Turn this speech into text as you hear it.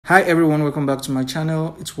Hi everyone, welcome back to my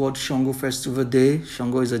channel. It's World Sango Festival Day.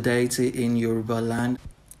 Sango is a deity in Yoruba land.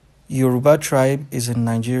 Yoruba tribe is in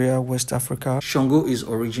Nigeria, West Africa. Sango is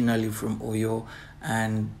originally from Oyo,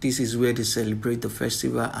 and this is where they celebrate the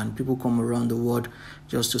festival, and people come around the world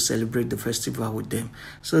just to celebrate the festival with them.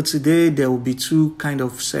 So today there will be two kind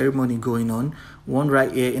of ceremony going on, one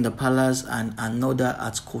right here in the palace and another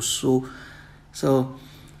at Koso. So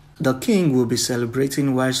the king will be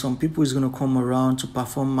celebrating while some people is going to come around to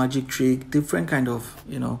perform magic trick, different kind of,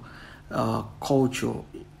 culture,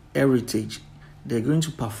 heritage. They're going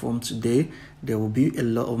to perform today. There will be a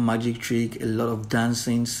lot of magic trick, a lot of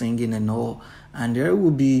dancing, singing and all. And there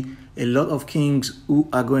will be a lot of kings who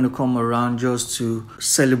are going to come around just to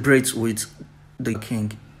celebrate with the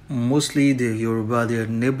king. Mostly the Yoruba, they are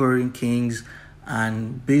neighboring kings,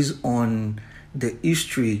 and based on the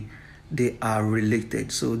history, they are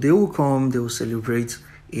related. So they will come, they will celebrate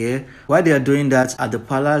here. While they are doing that at the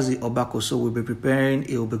palace, the Obakoso will be preparing.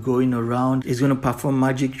 He will be going around. He's going to perform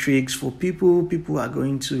magic tricks for people. People are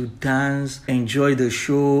going to dance, enjoy the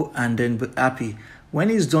show, and then be happy. When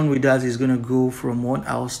he's done with that, he's going to go from one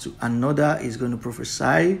house to another. He's going to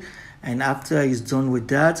prophesy. And after he's done with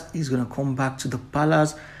that, he's going to come back to the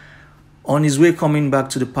palace. On his way coming back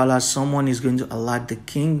to the palace, someone is going to alert the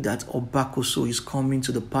king that Obakoso is coming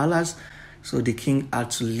to the palace. So the king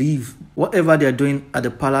had to leave. Whatever they are doing at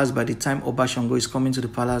the palace, by the time Oba Sango is coming to the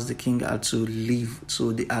palace, the king had to leave.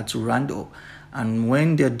 So they had to round up. And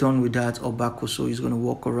when they're done with that, Obakoso is going to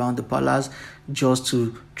walk around the palace just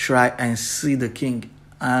to try and see the king.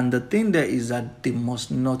 And the thing there is that they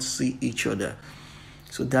must not see each other.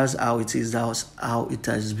 So that's how it is. That's how it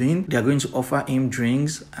has been. They are going to offer him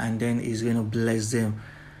drinks, and then he's going to bless them.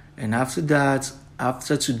 And after that,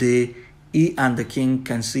 after today, he and the king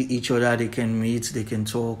can see each other. They can meet, they can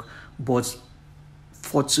talk. But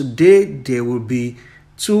for today, there will be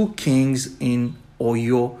two kings in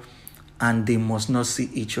Oyo, and they must not see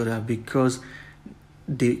each other because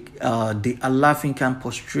the Alafin can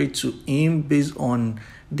prostrate to him based on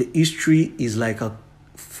the history. Is like a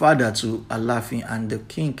father to Alafin, and the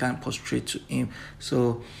king can't prostrate to him.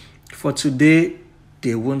 So for today,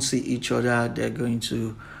 they won't see each other. They're going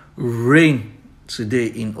to reign today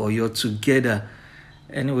in Oyo together.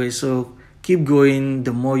 Anyway, so keep going.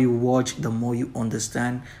 The more you watch, the more you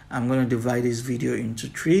understand. I'm going to divide this video into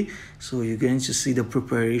 3. So you're going to see the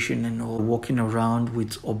preparation and all, walking around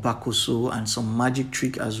with Obakoso and some magic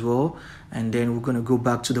trick as well. And then we're going to go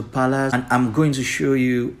back to the palace, and I'm going to show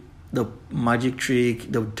you the magic trick,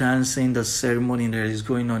 the dancing, the ceremony that is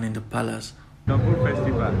going on in the palace. Sango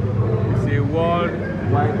Festival is a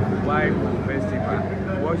worldwide festival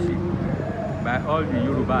worshipped by all the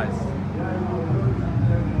Yorubas,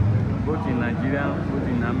 both in Nigeria, both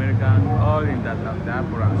in America, all in that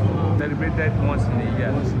diaspora. Celebrated once in a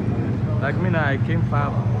year. Like me now, I came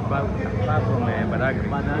far from Badagry.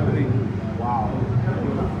 Wow.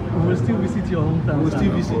 We will still visit your hometown. We will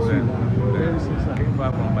still visit you. Very soon, sir. Came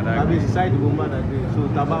far from Badagry. I'm inside the Badagry. So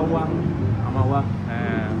Tabawa, Amawa. I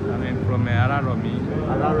mean from Araromi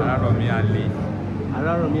Ali.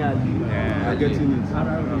 Araromi Ali. Yeah. I'm getting it.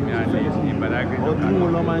 Araromi Ali in Badagry.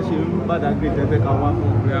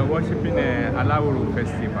 We are worshipping Alawuru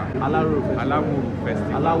Festival. Alawuru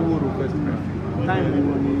Festival. Alawuru Festival. Time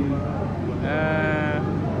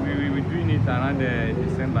we're doing it around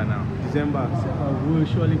December now. December. We will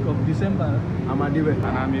surely come. December. And I'm a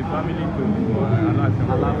family to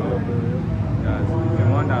Alafin. Yes, the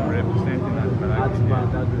one that I'm representing as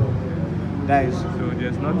Badagry. Guys, so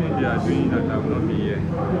there's nothing they are doing that I will not be here.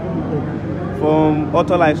 From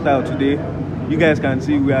Auto Lifestyle today, you guys can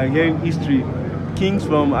see we are hearing history. Kings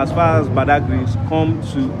from as far as Badagry come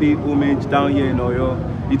to pay homage down here in Oyo.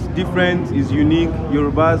 It's different, it's unique.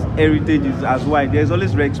 Yoruba's heritage is as wide. There's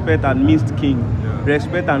always respect and missed king. Yeah.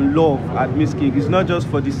 Respect and love at Miss King. It's not just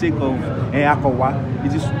for the sake of Akawa.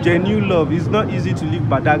 It is genuine love. It's not easy to leave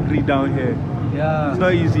Badagry down here. Yeah. It's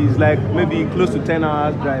not easy. It's like maybe close to 10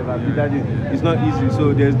 hours drive. It's not easy.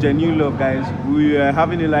 So there's genuine love, guys. We are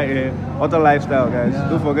having it like Auto Lifestyle, guys. Yeah.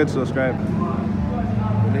 Don't forget to subscribe.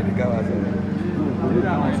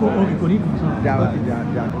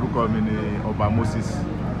 Orúkọ mi ni Ọba Moses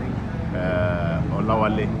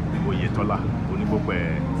Ọláwálé Oyètọ́lá Onígbòpẹ̀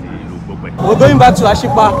ti ìlú Gbòpẹ̀. We're going back to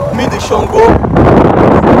Ashipa, meet the Sango.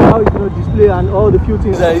 How he's going to display and all the few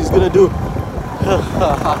things that he's going to do.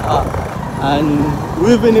 And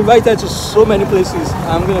we've been invited to so many places.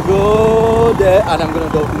 I'm going to go there and I'm going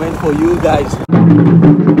to document for you guys.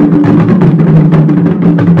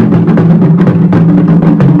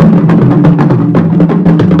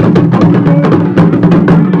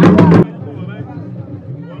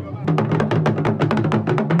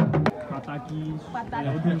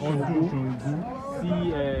 ọdún Ṣàngó sí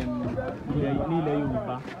ilẹ̀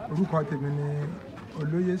Yorùbá. Orúkọ tèmi ni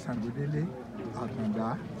Olóyè Sango Deity Àtàndá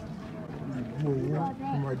ìbú owó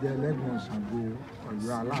ọmọdé ẹlẹ́gbọ̀n Ṣàngó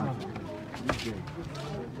Ọ̀yọ́ Aláàfin.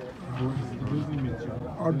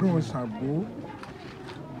 Ọdún Ṣàngó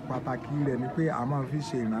pàtàkì rẹ̀ ni pé a máa fi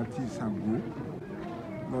ṣe ìrántí Ṣàngó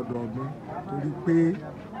lọ́dọọdún torí pé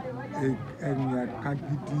ènìyàn kan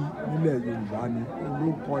gidi nílẹ̀ Yorùbá ni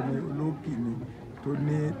olókọ ni olókì ni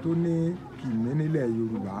tó ní kìmí nílẹ̀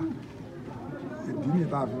Yorùbá. Ìdí ni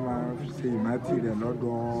tá a fi máa ṣe ìrántí rẹ̀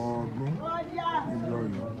lọ́dọọdún nílùú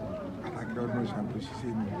Ọ̀yọ́. Pàtàkì ọdún Ṣàngó ṣíṣe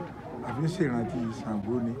ni àfi ṣe ìrántí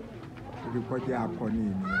Ṣàngó ni torí pé ó jẹ́ akọni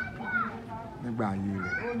ènìyàn nígbà ayé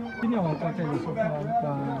rẹ̀. Kí ni àwọn kan tẹ̀lé sọ fún wa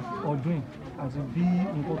nípa ọdún yìí àti bí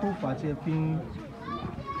nǹkan tó fà á tí ẹ fi ń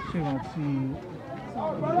ṣèrántí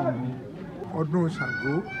Ṣàngó? Ọdún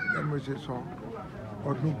Ṣàngó ẹ mo ṣe sọ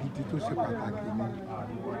ọdún gidi tó ṣe pàtàkì ni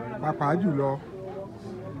pàápàá jùlọ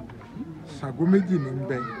Ṣàngó méjì ní ń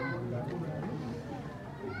bẹ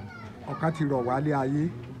ọ̀kan ti rọ̀ wálé ayé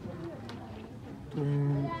tó ń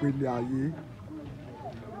gbélé ayé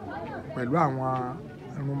pẹ̀lú àwọn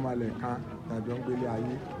irúnmọlẹ̀ kan tàjọ ń gbélé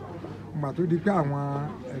ayé ìgbà tó di pé àwọn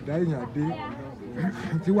ẹ̀dá èèyàn dé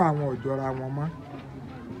tí wà àwọn ọ̀jọ́ra wọn mọ́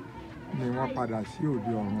ni wọ́n padà sí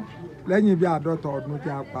òde ọ̀run lẹ́yìn bí 50 ọdún tí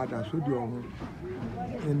a padà sóde ọ̀run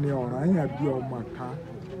ìní Ọ̀rànyàn bí ọmọ kan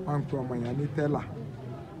wọ́n ń pe ọmọ yẹn ní Tẹ́là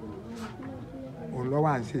òun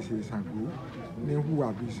lọ́wọ́ à ń ṣèṣe Ṣàngó ní hùwà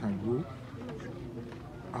bí Ṣàngó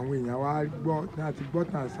àwọn èèyàn wá gbọ́ tí wọ́n ti gbọ́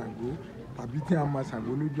tàn Ṣàngó tàbí tí wọ́n mọ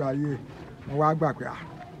Ṣàngó lójú ayé wọ́n wá gbà pé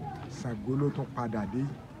Ṣàngó ló tún padà dé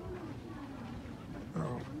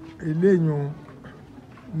eléyìí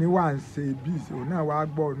ní wà ń ṣe bí òun náà wá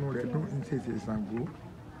gbọ́ inú rẹ̀ dún ń ṣèṣe Ṣàngó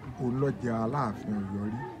òun lọ jẹ Aláàfin Ọ̀yọ́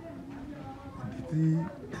rí ìdí tí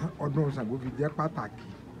ọdún Ṣàngó fi jẹ́ pàtàkì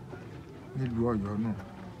nílùú Ọ̀yọ́ náà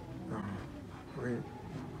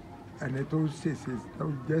ẹni tó ṣèṣe tó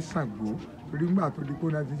jẹ́ Ṣàngó torí ńgbà tó di kó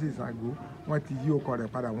náà ti ṣe Ṣàngó wọ́n ti yí ọkọ rẹ̀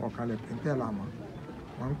padà wọn kalẹ̀ pẹ́ńtẹ́là mọ́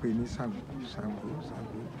wọ́n ń pè ní Ṣàngó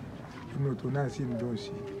inú tó náà sì ń dùn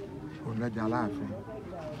sí òun lọ́jà Aláàfin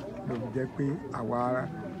ló fi jẹ́ pé àwa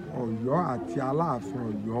Ọ̀yọ́ àti Aláàfin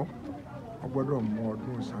Ọ̀yọ́ wọ́n gbọ́dọ̀ mú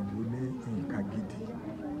ọdún Ṣàngó ní nǹkan gidi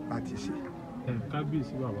láti ṣe.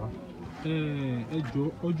 Kábíyèsí bàbá ẹ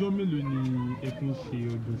jọ̀ọ́ ọjọ́ mélòó ni ẹ fi ń ṣe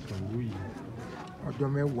ọdún Ṣàngó yìí? Ọjọ́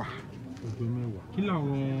 10. Ọjọ́ 10. Kí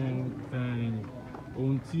làwọn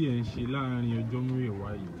ohun tí ẹ ń ṣe láàárín ọjọ́ 10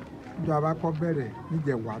 yìí? Ìjọ abákọ́ bẹ̀rẹ̀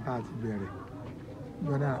níjẹ̀wá tá a ti bẹ̀rẹ̀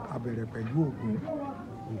ìjọ náà a bẹ̀rẹ̀ pẹ̀lú Ògún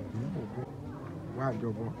wá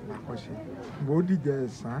àjọbọ làkọ́ṣe bó dìjẹ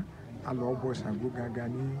ẹ̀sán a lọ bọ Ṣàngó gangan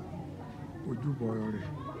ní ojúbọ rẹ̀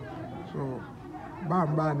so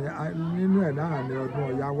báńbá ni nínú ẹ̀ náà ni ọdún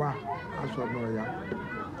Ọya wà aṣọ́dún Ọya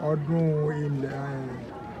ọdún ilẹ̀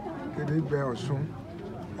Kérégbé Ọ̀ṣun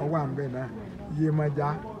ó wà ńbẹ̀ náà Yemọja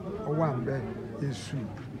ó wà ńbẹ̀ Èṣù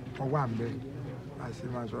ó wà ńbẹ̀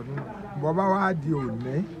àṣemáṣọdún bọ́bá wá di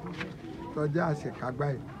òní tọ́jà àṣekágbá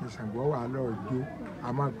ní Ṣàngó wà lọ́jọ́ a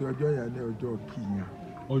máa pe ọjọ́ yẹn ní ọjọ́ Kìyàn.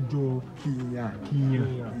 Ọjọ́ Kìyàn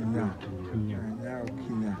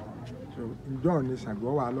so ìjọ ní Ṣàngó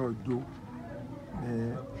wà lọ́jọ́ ní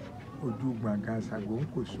ojú gbọ̀ngàn Ṣàngó ń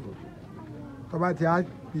kò so tó bá ti á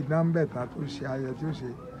fi nọ́mbẹ̀ tán tó ṣe ayẹyẹ tí ó ṣe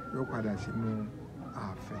yóò padà sínú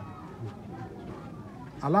ààfin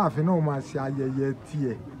Aláàfin náà máa ṣe ayẹyẹ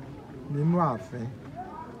tiẹ̀ nínú ààfin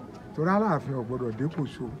torí Aláàfin ò gbọdọ̀ dépò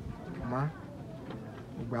so mọ́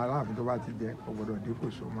gbogbo Aláàfin tó bá ti jẹ ò gbọdọ̀ dépò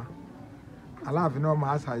so mọ́ Aláàfin náà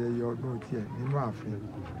máa ṣàyẹyẹ ọdún tiẹ̀ nínú ààfin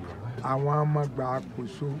àwọn ọmọọgbà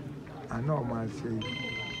àkóso àná máa ṣe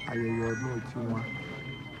ayẹyẹ ọdún tiwọn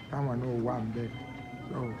táwọn náà wà ń bẹ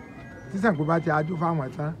tí Ṣàngó bá ti ajú fáwọn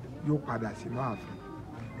tán yóò padà sínú ààfin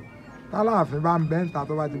tálààfin bá ń bẹ ń ta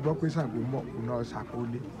tó bá ti gbọ́ pé Ṣàngó mọ̀ òun náà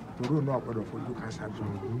ṣàkólé torí òun náà gbọdọ̀ fojú kan Ṣàngó.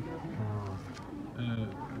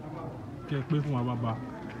 Kẹ pé fún wa bàbá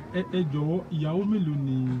ẹ jọ̀wọ́ ìyàwó mélòó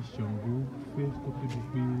ni Ṣàngó fẹ́ kó tó di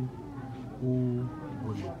pé ó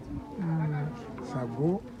wọlé? Ṣàngó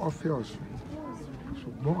ó fẹ́ Ọ̀ṣun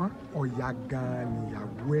ṣùgbọ́n Ọya gan-an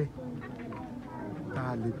nìyàwó ẹ̀ tá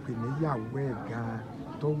a lè pè níyàwó ẹ̀ gan-an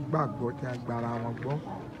tó gbàgbọ́ tí a gbára wọn gbọ́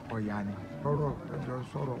Ọya ni lọ́rọ̀ ẹjọ́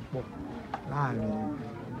sọ̀rọ̀ pọ̀ láàrin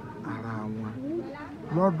ara wọn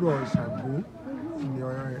lọ́dọ̀ Ṣàngó ni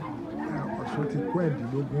Ọ̀ṣun ti kó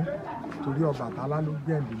 15 torí Ọbàtálá ló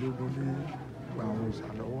gbé 15 lé gba àwọn òòṣà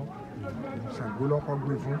lọ́wọ́ Ṣàngó lọ́kọ́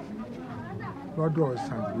gbé fún lọ́dọ̀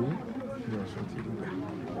Ṣàngó ni Ọ̀ṣun ti rí gbà.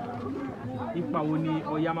 Ipa wo ni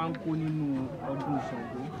Ọya máa ń kó nínú ọdún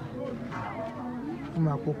Ṣàngó? Ó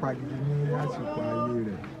máa kópa gidi ní àsìkò ayé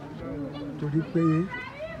rẹ̀ nítorí pé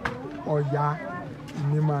Ọya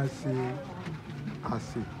ní máa ṣe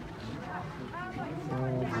àsè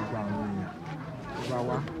fún gbogbo àwọn èèyàn tó bá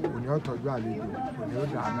wá. Òní ó tọ́jú àlejò, òní ó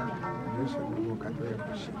dáná, òní ó ṣe gbogbo nǹkan tó yẹ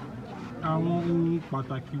kó ṣe. Àwọn ohun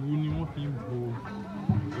pàtàkì wo ni wọ́n fi ń bọ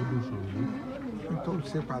odò Ṣàngó? Tó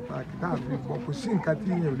ṣe pàtàkì tá a fi bọ, kò sí nǹkan tí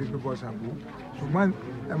èèyàn ò lè fi bọ Ṣàngó, ṣùgbọ́n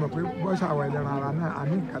ẹ mọ̀ pé bọ́ṣà àwọn ẹlẹ́ran ara náà a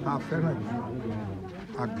ní nǹkan tá a fẹ́ràn jù.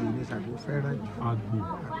 Àgbò ni Ṣàngó fẹ́ràn jù. Àgbò.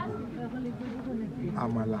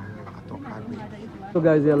 Àmàlà àtọ̀kàgbè. So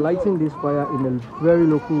guys, they are lighting this fire in a very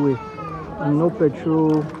local way. No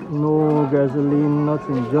petrol, no gasoline,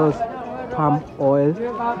 nothing, just palm oil,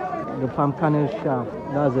 the palm kernel shaft.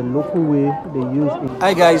 That's a local way they use it.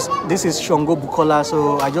 Hi guys, this is Sango Bukola.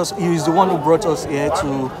 So he's the one who brought us here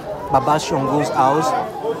to Baba Shango's house,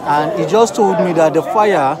 and he just told me that the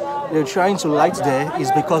fire they're trying to light there is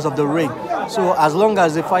because of the rain. So as long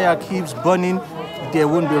as the fire keeps burning, there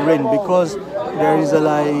won't be rain, because there is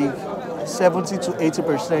like 70 to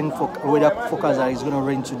 80% weather forecast that it's going to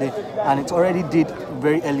rain today, and it already did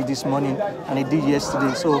very early this morning and it did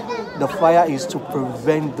yesterday. So the fire is to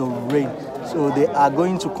prevent the rain. So they are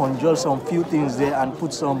going to conjure some few things there and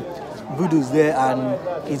put some voodoos there, and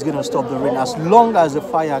it's going to stop the rain as long as the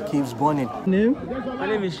fire keeps burning. Name? My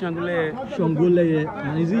name is Shangule. Shangole.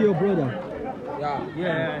 And is he your brother?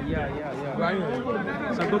 Yeah.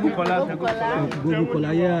 Sango Bukola.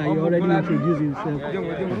 Bukola, yeah, he already introduced himself.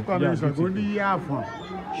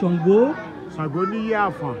 Shango? Sango ní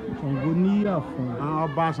Yàfọ̀n. Shango ní Yàfọ̀n. Àwọn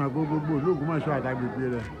ọba Sango gbogbo l'Ògbómọ̀ṣọ́ àtàgbègbè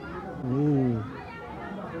rẹ̀. Oh.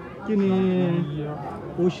 Kí ni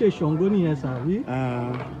o ṣe Shango nìyẹn sàbí?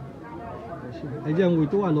 Ẹ jẹ́ n wo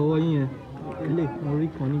tó wà lọ́wọ́ yín yẹn. Ilé mo rí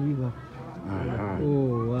kan ní bíbá. Oh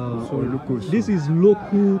wow. So this is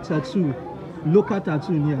local tattoo. Local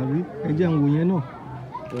tattoo ni àbí? Ẹ jẹ́ n wo yẹn náà.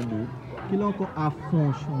 Kí ló ń kọ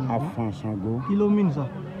Afọ̀n Ṣàngó? Afọ̀n Ṣàngó. Kí ló mean sir?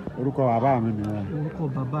 Orúkọ bàbá mi nìyẹn. Orúkọ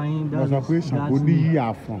bàbá yín. Mo sọ pé Sango ní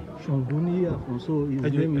Yàfọ̀n. Sango ní Yàfọ̀n. So his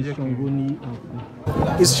name is Sango ní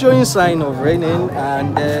Yàfọ̀n. It's showing sign of raining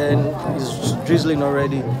and then it's drizzling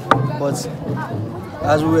already, but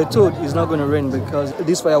as we were told, it's not going to rain because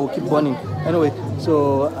this fire will keep burning. Anyway,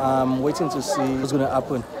 so I'm waiting to see what's going to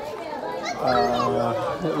happen.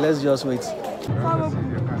 Let's just wait.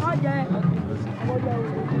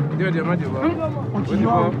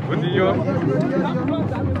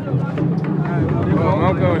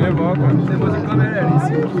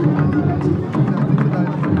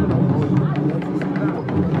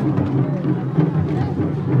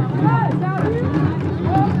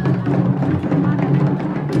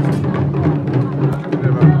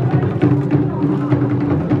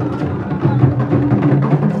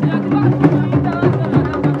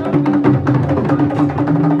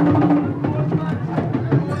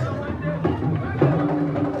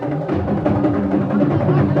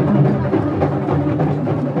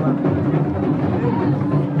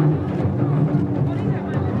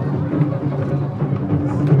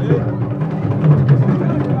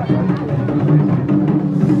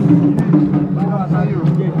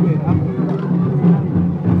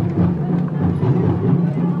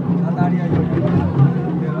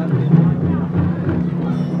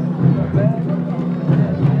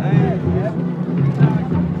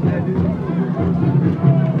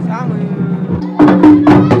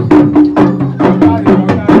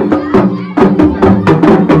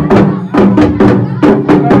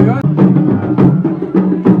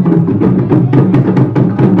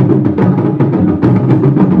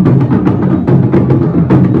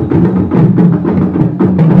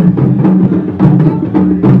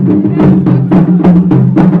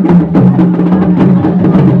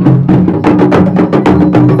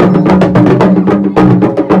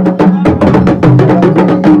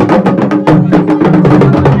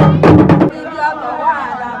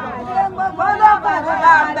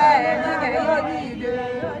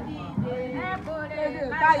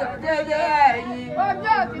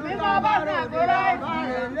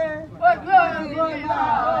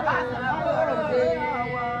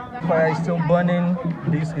 Fire is still burning.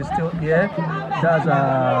 This is still here. That's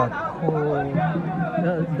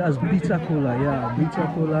that's bitter cola. Yeah, bitter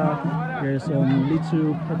cola. There's some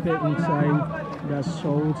little pepper inside. That's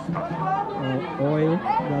salt, oil.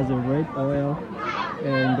 That's a red oil,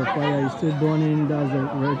 and the fire is still burning. That's a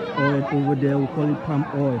red oil over there. We call it palm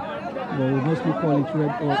oil, but we mostly call it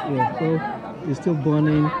red oil here. So it's still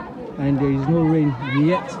burning, and there is no rain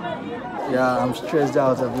yet. Yeah, I'm stressed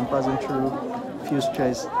out. I've been passing through a few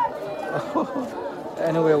stress.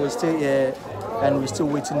 Anyway, we'll stay here and we're still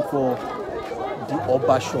waiting for the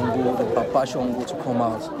Oba Shango, the Papa Shango to come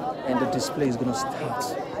out, and the display is going to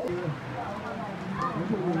start.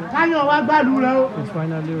 It's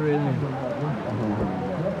finally raining.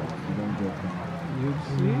 You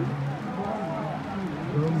see?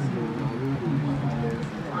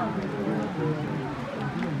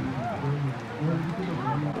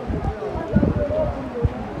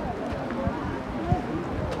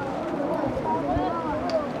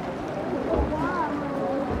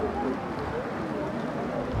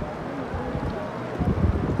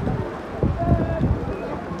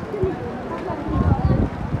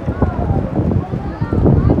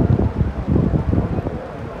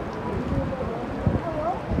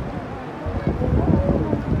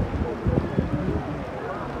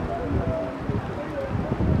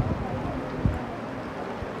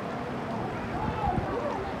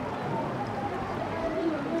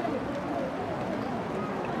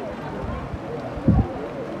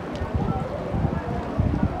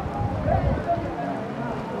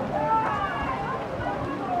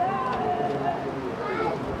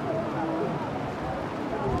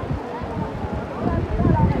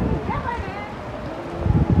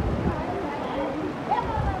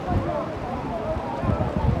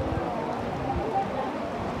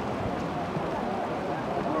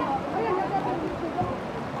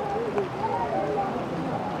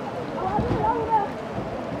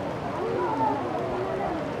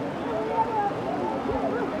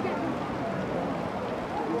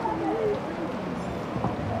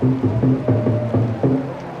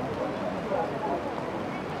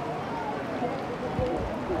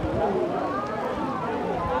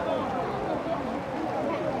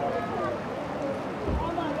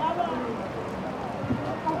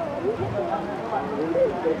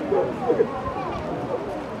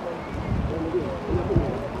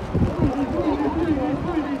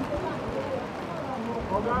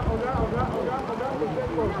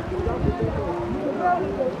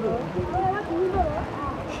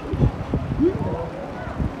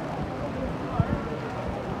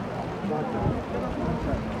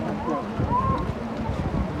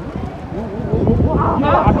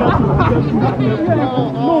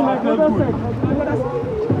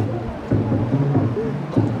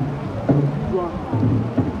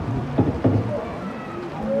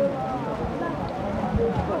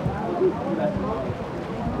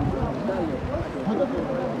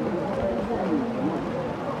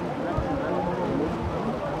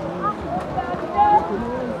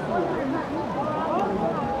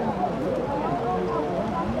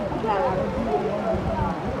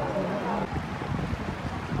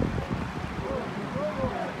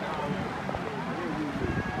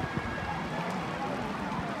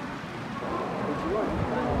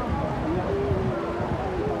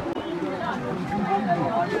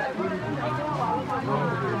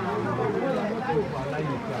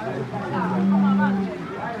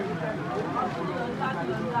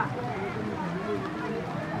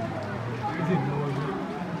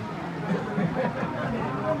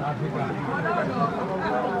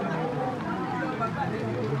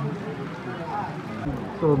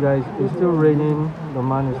 So guys, it's still raining, the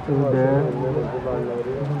man is still there.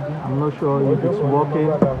 I'm not sure if it's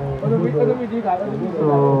working.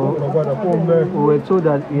 So we were told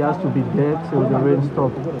that he has to be there till the rain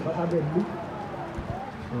stops. So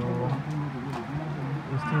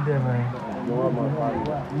he's still there, man.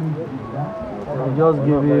 I just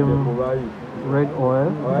give him red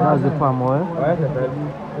oil, that's the palm oil.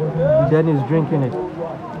 Then he's drinking it.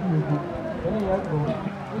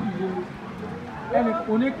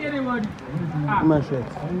 My shirt.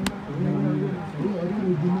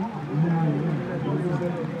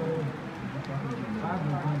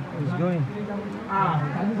 He's going.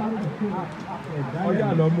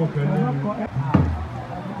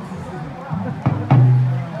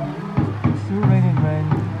 It's still raining, man.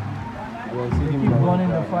 They keep burning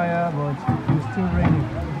the fire, but it's still raining.